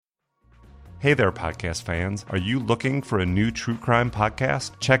Hey there, podcast fans. Are you looking for a new true crime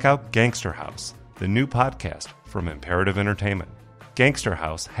podcast? Check out Gangster House, the new podcast from Imperative Entertainment. Gangster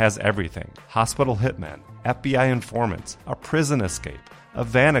House has everything: hospital hitmen, FBI informants, a prison escape, a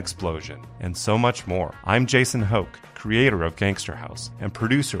van explosion, and so much more. I'm Jason Hoke, creator of Gangster House and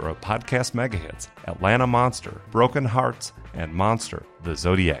producer of podcast megahits Atlanta Monster, Broken Hearts, and Monster, the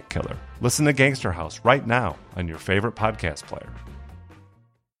Zodiac Killer. Listen to Gangster House right now on your favorite podcast player.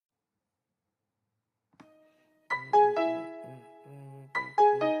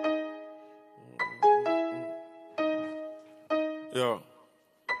 Yeah.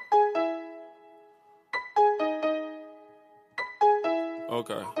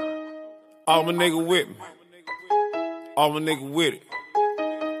 Okay. All my nigga with me. All my nigga with it.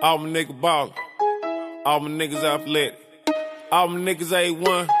 All my nigga ballin'. All my niggas athletic. All my niggas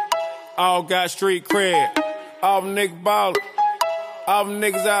A1. All got street cred. All my niggas ballin'. All my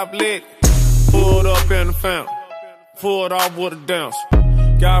niggas athletic. Pulled up in the fountain. Pulled off with a dance.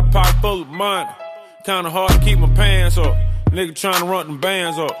 Got a pocket full of money. Kinda hard to keep my pants up. Nigga tryna run them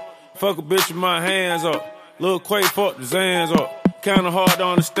bands up. Fuck a bitch with my hands up. Lil Quay fuck the Zans up. Kinda hard to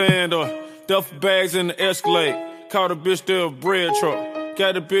understand up. Duffel bags in the Escalade. Caught a bitch there a bread truck.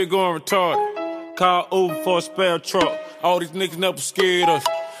 Got the bitch going retarded. Call Uber for a spare truck. All these niggas never scared us.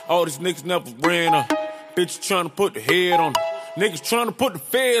 All these niggas never ran us. Bitch tryna put the head on them. Niggas tryna put the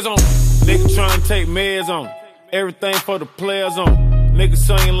feds on them. Niggas tryna take meds on them. Everything for the players on them. Niggas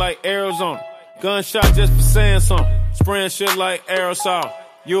singing like Arizona. Gunshot just for saying something. Spraying shit like aerosol.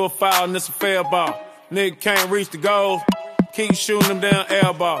 You a foul and it's a fair ball. Nigga can't reach the goal. Keep shooting them down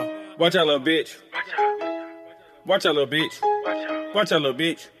air ball. Watch out, little bitch. Watch out, little bitch. Watch out, little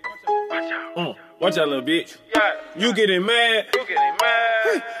bitch. Watch out, little bitch. You getting mad.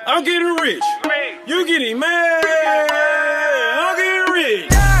 I'm getting rich. You getting mad. I'm getting rich.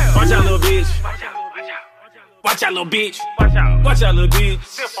 Watch out, little bitch. Watch out, little bitch. Watch out, little bitch.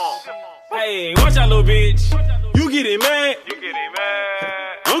 Hey, watch out, little bitch. You getting mad.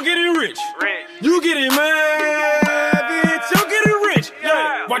 I'm getting rich. You getting mad, bitch. I'm getting rich.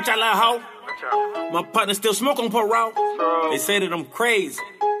 Yeah. Watch out, little hoe. My partner still smoke on parole. They say that I'm crazy.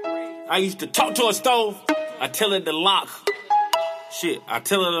 I used to talk to a stove. I tell it to lock. Shit, I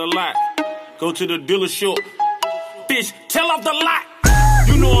tell it a lot. Go to the dealership. Bitch, tell off the lot.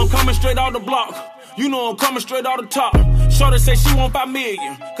 You know I'm coming straight out the block. You know I'm coming straight out the top. Shorty said she want 5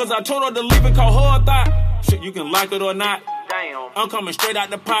 million. Cause I told her to leave it, call her a thought. Shit, you can like it or not. Damn. I'm coming straight out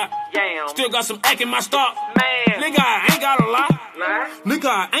the pot. Damn. Still got some act in my stock. Man. Nigga, I ain't gotta lie. Nah. Nigga,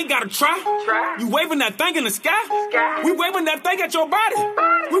 I ain't gotta try. You waving that thing in the sky. We waving that thing at your body.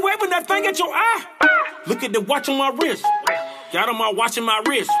 We waving that thing at your eye. Look at the watch on my wrist. Got on my watch in my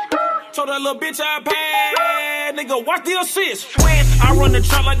wrist. Told that little bitch I paid. Nigga, watch the assist. I run the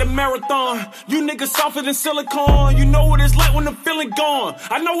track like the marathon. You niggas softer than silicone. You know what it's like when the feeling gone.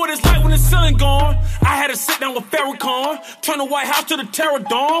 I know what it's like when the ceiling gone. I had to sit down with Farrakhan. Turn the White House to the Terror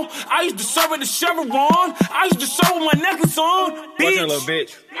Dome. I used to serve at the Chevron. I used to serve with my necklace on. Bitch. Watch out, little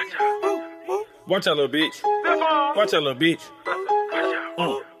bitch. Watch out, little bitch. Watch out, little bitch.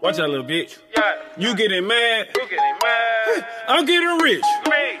 Watch out, little bitch. You getting mad. I'm getting rich.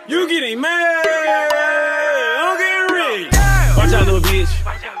 You getting mad. I'm getting rich. Watch out, little bitch.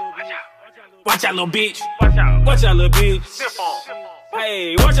 Watch out, little bitch. Watch out, little bitch.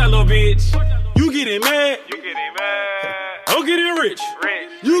 Hey, watch out, little bitch. You getting mad. I'm getting rich.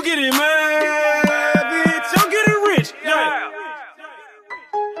 You getting mad, bitch. I'm getting rich. Yeah.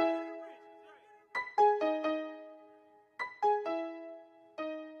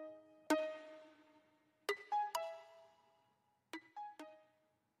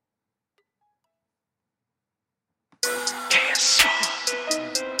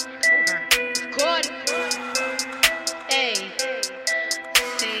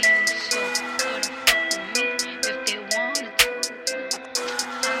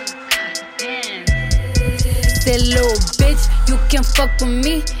 That little bitch, you can fuck with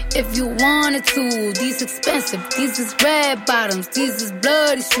me if you wanted to. These expensive, these is red bottoms, these is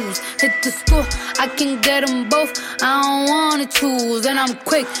bloody shoes. Hit the school, I can get them both, I don't wanna choose. And I'm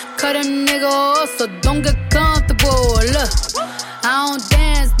quick, cut a nigga off, so don't get comfortable. Look, I don't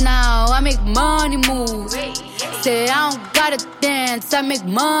dance now, I make money move. Say I don't gotta dance, I make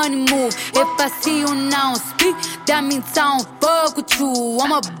money move. If I see you now speak, that means I don't fuck with you.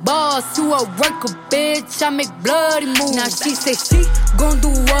 I'm a boss, you a worker, bitch, I make bloody moves. Now she say she gon' do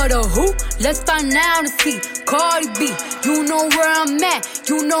what or who? Let's find out and see. Cardi B, you know where I'm at,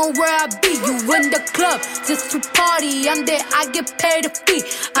 you know where I be. You in the club just to party, I'm there, I get paid a fee.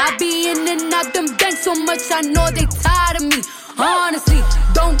 I be in and out them banks so much, I know they tired of me. honestly.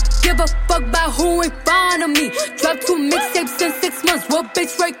 Don't give a fuck about who in front of me. Dropped 2 mixtapes in 6 months. What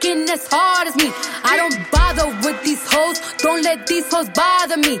bitch working as hard as me? I don't bother with these hoes. Don't let these hoes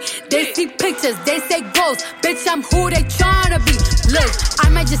bother me. They see pictures, they say ghosts. Bitch, I'm who they tryna be. Look, I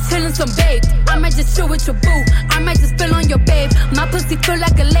might just chill in some babe. I might just chill with your boo. I might just spill on your babe. My pussy feel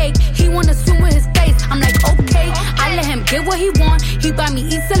like a lake. He wanna swim with his face. I'm like, okay. I let him get what he want. He buy me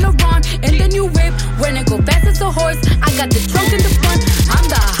East Saint Laurent and the new whip. When it go fast as a horse, I got the trunk in the front. I'm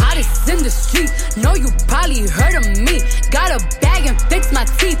the hottest in the street. Know you probably heard of me. Got a bag and fix my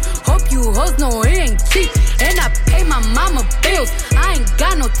teeth. Hope you hoes know it ain't cheap. And I pay my mama bills. I ain't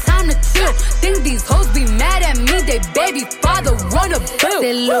got no time to chill. Think these hoes be mad at me. They baby father wanna bill.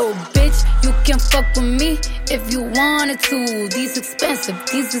 Say little bitch, you can fuck with me if you wanted to. These expensive,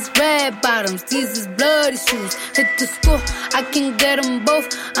 these is red bottoms, these is bloody shoes. Hit the store, I can get them both.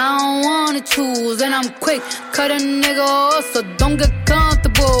 I don't wanna choose, and I'm quick, cut a nigga off, so don't get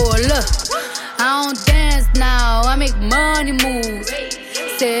comfortable. Look, I don't dance now, I make money move.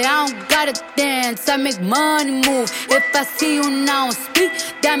 Say I don't gotta dance, I make money move. If I see you now speak,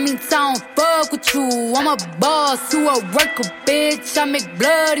 that means I don't fuck with you. I'm a boss, you a worker, bitch, I make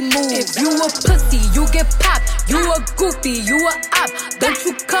bloody moves. If you a pussy, you get popped. You a goofy, you a op. Don't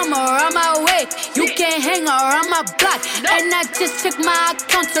you come around my way. You can't hang around my block. And I just check my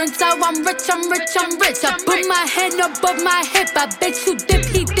account, turns out I'm rich, I'm rich, I'm rich. I put my hand above my hip, I bet you dip,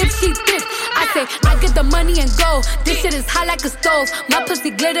 he dip, she dip. I say, I get the money and go. This shit is hot like a stove. My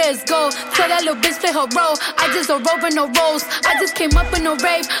pussy glitter is gold. Tell that little bitch play her role. I just a rope and no rolls. I just came up in a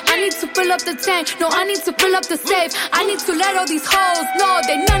rave. I need to fill up the tank. No, I need to fill up the safe. I need to let all these hoes know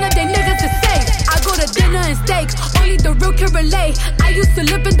they none of they niggas is safe. I go to dinner and steak. Only the real can relate. I used to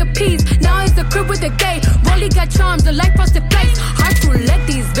live in the peace. Now it's a crib with a gate. Rolly got charms and like frosted flakes. Hard to let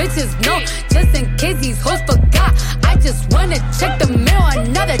these bitches know. Just in case these hoes forgot. I just wanna check the mail.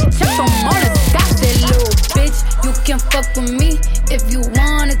 Another check from all the dots. That little bitch, you can fuck with me if you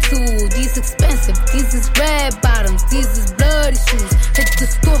wanted to. These expensive, these is red bottoms, these is bloody shoes. Hit the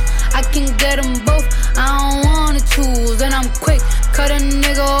store, I can get them both. I don't wanna choose, and I'm quick, cut a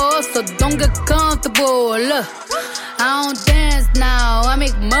nigga off, so don't get comfortable. Look, I don't dance now, I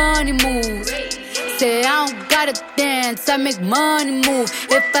make money move. Say I don't gotta dance, I make money move.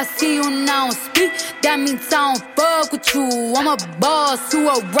 If I see you now speak, that means I don't fuck with you. I'm a boss, you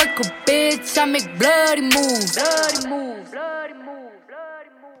a worker, bitch. I make bloody moves. Bloody moves, bloody moves,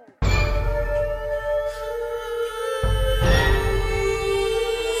 bloody moves.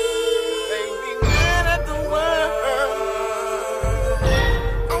 They be mad at the world.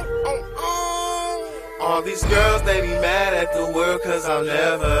 All these girls, they be mad at the world, cause I'll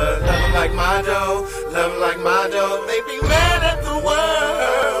never love them like my dough, love them like my dough. They be mad at the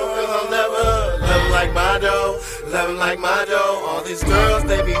world, cause I'll never love them like my dough, love them like my dough. All these girls,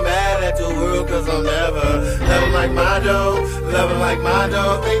 they be mad at the world, cause I'll never love them like my dough, love them like my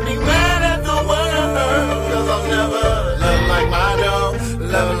dough. They be mad at the world, cause I'll never love them like my dough,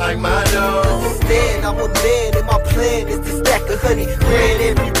 love them like my dough. Instead, I'm a man and my plan is to stack 100 grand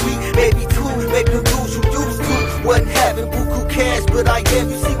every week, maybe 2, make the rules you used to. Wasn't having buku cash, but I am.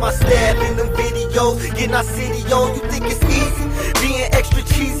 You see my stab in them videos, getting our city on. You think it's easy? Being extra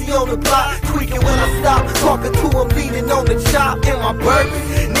cheesy on the block, tweaking when I stop, talking to them, leaning on the chop in my bourbon.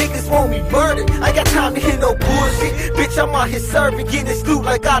 Niggas want me murdered, I got time to hear no bullshit. Bitch, I'm out here serving, getting this loot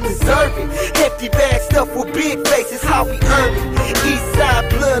like I deserve it. Hefty bag stuff with big faces, how we earn it. East side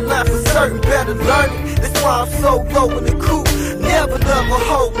bloodline for certain, better learn it. That's why I'm so low in the coop. Never love a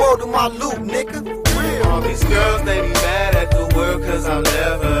hoe more than my loot, nigga. All these girls, they be mad at the world, cause I'll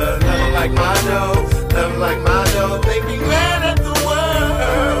never love them like my dough, love them like my dough. They be mad at the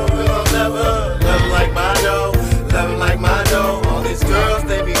world, cause I'll never love them like my dough, love them like my dough. All these girls,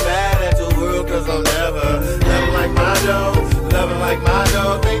 they be mad at the world, cause I'll never love them like my dough, love them like my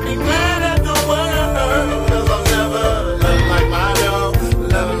dough. They be mad at the world, cause I'll never love them like my dough,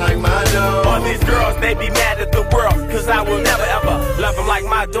 love them like my dough. All these girls, they be mad at the world, cause I will never ever love them like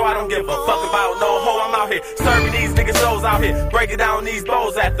my dough. I don't give a fuck about no hoe. I'm out here serving these niggas shows out here, breaking down these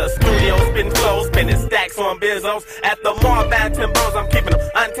bowls at the studio, spinning flows, spinning stacks on bizzos. At the mall, bad Timbos, I'm keeping them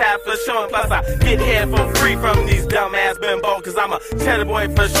untapped for sure. And plus, I get hair for free from these dumbass bimbo, cause I'm a cheddar boy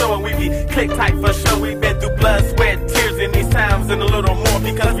for sure. And we be click tight for sure. We been through blood, sweat, tears in these times and a little more,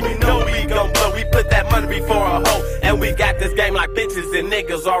 because we know we gon' blow. We put that money before a hoe, and we got this game like bitches and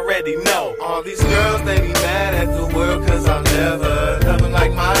niggas already know. All these girls, they be mad at the world, cause I'll never love them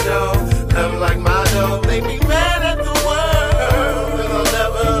like my dough, love them like my dough. They be mad at the world, cause I'll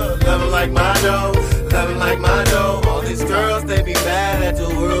never love them like my dough, love them like my dough. All these girls, they be mad at the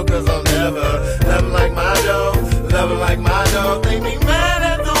world, cause I'll never love them like my dough, love them like my dough.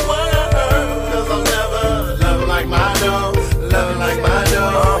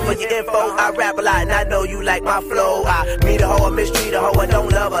 info. I rap a lot and I know you like my flow. I meet a hoe, I mistreat a hoe, I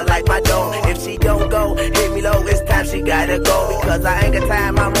don't love her like my dough. If she don't go, hit me low, it's time she gotta go. Because I ain't got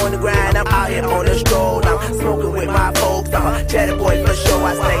time, I'm on the grind, I'm out here on the stroll. I'm smoking with my folks, I'm a cheddar boy for sure.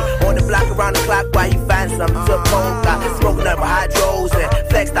 I stay on the block around the clock while you find something to poke. I smoking up hydros and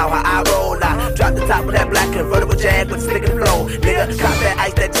flexed out how I roll. I drop the top of that black convertible Jag with stick and flow. Nigga, cop that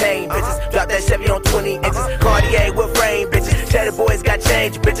ice, that chain, bitches. Drop that Chevy on 20 inches. Cartier with frame, bitches. Cheddar boys got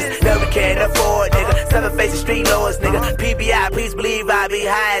change, bitches. Never can afford, nigga. Seven faces, street lords, nigga. PBI, please believe I be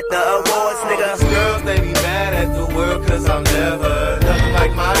high at the awards, nigga. These girls, they be mad at the world cause I'm never nothing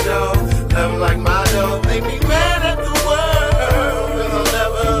like my dough. Nothing like my dough. They be mad at the world cause I'm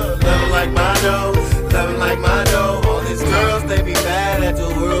never like my dough. Nothing like my dough. All these girls, they be mad at the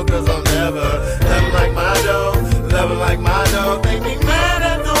world cause I'm never like my dough. Never like my dough. They be mad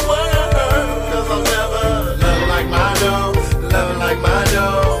at the world cause I'm never like my dough. Never like my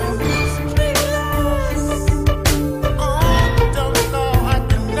dough.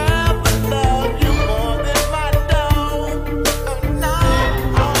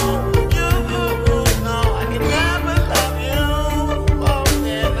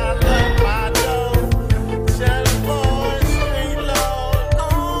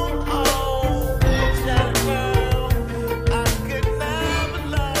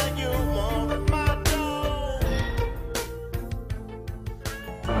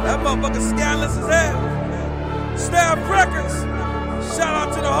 Motherfucking scandalous as hell. Staff Records. Shout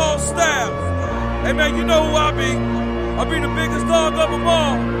out to the whole staff. Hey man, you know who I be. I be the biggest dog of them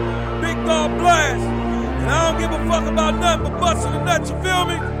all. Big Dog Blast. And I don't give a fuck about nothing but busting the nuts, you feel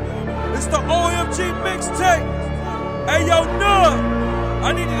me? It's the OMG mixtape. Hey yo, Nug,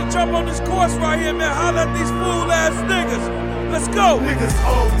 I need you to jump on this course right here, man. Holla at these fool ass niggas. Let's go. Niggas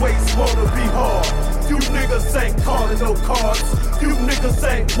always wanna be hard. You niggas ain't calling no cards. You niggas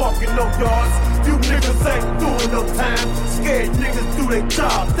ain't walking no yards. You niggas ain't doing no time. Scared niggas do their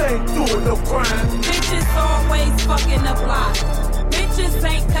job, they ain't doing no crime. Bitches always fucking the block. Bitches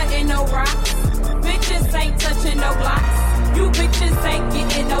ain't cutting no rocks. Bitches ain't touching no blocks. You bitches ain't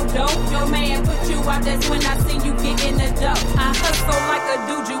getting no dope. Your man put you out, that's when I seen you getting the dope. I hustle like a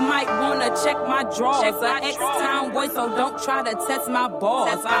dude, you might wanna check my drawers. An X-Town boy, so don't try to test my balls.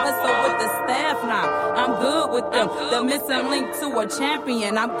 I hustle with the staff now, I'm good with them. The missing link to a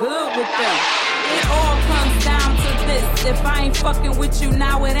champion, I'm good with them. It all comes down to this. If I ain't fucking with you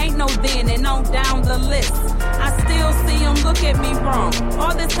now, it ain't no then and on down the list. I still see them look at me wrong.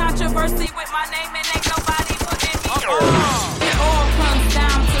 All this controversy with my name and ain't nobody putting me on. It all comes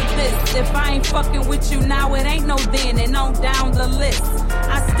down to this. If I ain't fucking with you now, it ain't no then and on down the list.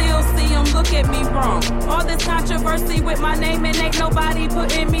 I still see them look at me wrong. All this controversy with my name and ain't nobody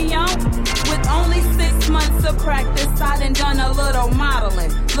putting me on. With only 6 months of practice, I done a little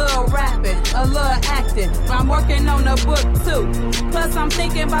modeling, little rapping, a little acting. I'm working on a book too. Plus I'm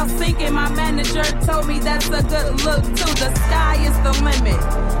thinking about sinking. My manager told me that's a good look too. The sky is the limit.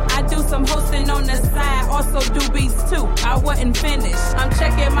 I do some hosting on the side, also do beats too. I wasn't finished. I'm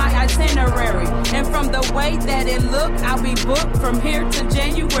checking my itinerary, and from the way that it look, I'll be booked from here to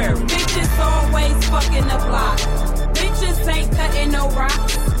January. Bitches always fucking the block. Bitches ain't cutting no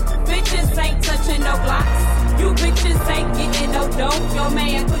rocks. Bitches ain't touching no blocks. You bitches ain't getting no dope. Your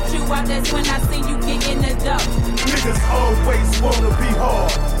man put you out, that's when I seen you getting the dope. Niggas always wanna be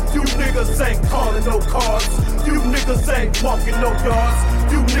hard. You niggas ain't calling no cards. You niggas ain't walking no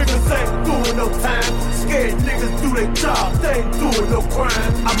yards. You niggas ain't doing no time. Scared niggas do their job, they ain't doing no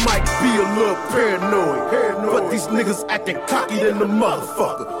crime. I might be a little paranoid, but these niggas acting cocky than the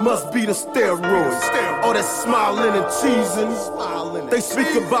motherfucker. Must be the steroids. All that smiling and cheesing. They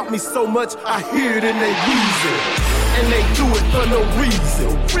speak about me so much, I hear it in their reason. And they do it for no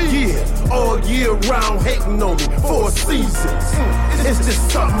reason. Yeah, all year round hating on me for a season. It's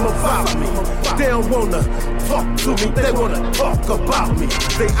just something about me. They don't wanna talk to me, they wanna talk about me.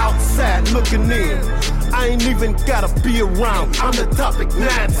 They outside looking in. I ain't even gotta be around. I'm the topic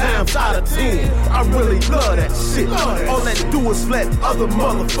 9 times out of 10. I really love that shit. All that do is let other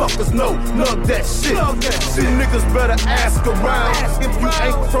motherfuckers know. Love that shit. See, niggas better ask around. If you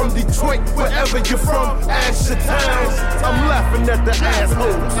ain't from Detroit, wherever you're from, ask your town. I'm laughing at the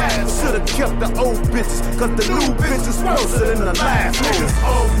assholes. Should've kept the old bitches, cause the new bitches closer than the last. Niggas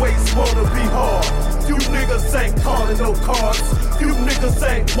always wanna be hard. You niggas ain't calling no cards. You niggas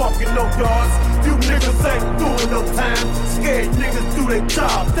ain't walking no yards. You niggas ain't doing no time. Scared niggas do their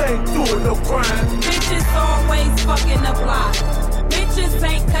job, they ain't doing no crime. Bitches always fucking the block. Bitches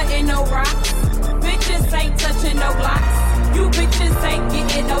ain't cutting no rocks. Bitches ain't touching no blocks. You bitches ain't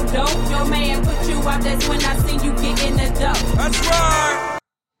getting no dope. Your man put you out, that's when I seen you getting the dope. That's right.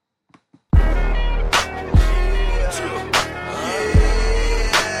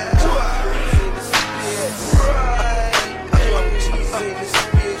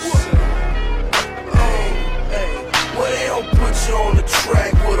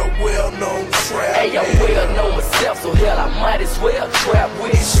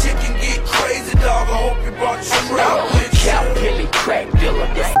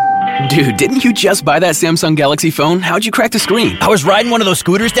 Dude, didn't you just buy that Samsung Galaxy phone? How'd you crack the screen? I was riding one of those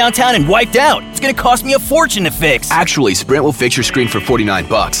scooters downtown and wiped out. It's gonna cost me a fortune to fix. Actually, Sprint will fix your screen for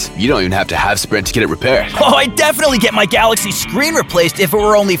 $49. You don't even have to have Sprint to get it repaired. Oh, I'd definitely get my Galaxy screen replaced if it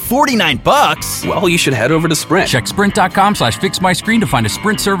were only $49. Well, you should head over to Sprint. Check sprint.com/fixmyscreen to find a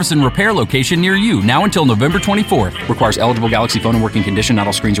Sprint service and repair location near you, now until November 24th. Requires eligible Galaxy phone in working condition. Not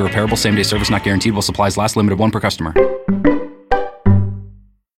all screens are repairable. Same-day service not guaranteed while supplies last. Limited one per customer.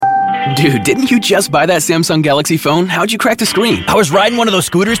 Dude, didn't you just buy that Samsung Galaxy phone? How'd you crack the screen? I was riding one of those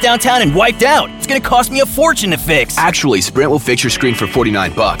scooters downtown and wiped out. It's gonna cost me a fortune to fix. Actually, Sprint will fix your screen for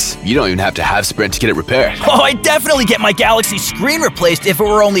 $49. You don't even have to have Sprint to get it repaired. Oh, I'd definitely get my Galaxy screen replaced if it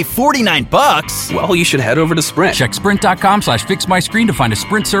were only $49. Well, you should head over to Sprint. Check sprint.com/fixmyscreen to find a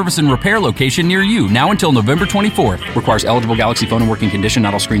Sprint service and repair location near you, now until November 24th. Requires eligible Galaxy phone in working condition.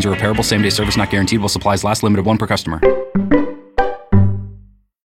 Not all screens are repairable. Same-day service not guaranteed while supplies last. Limited one per customer.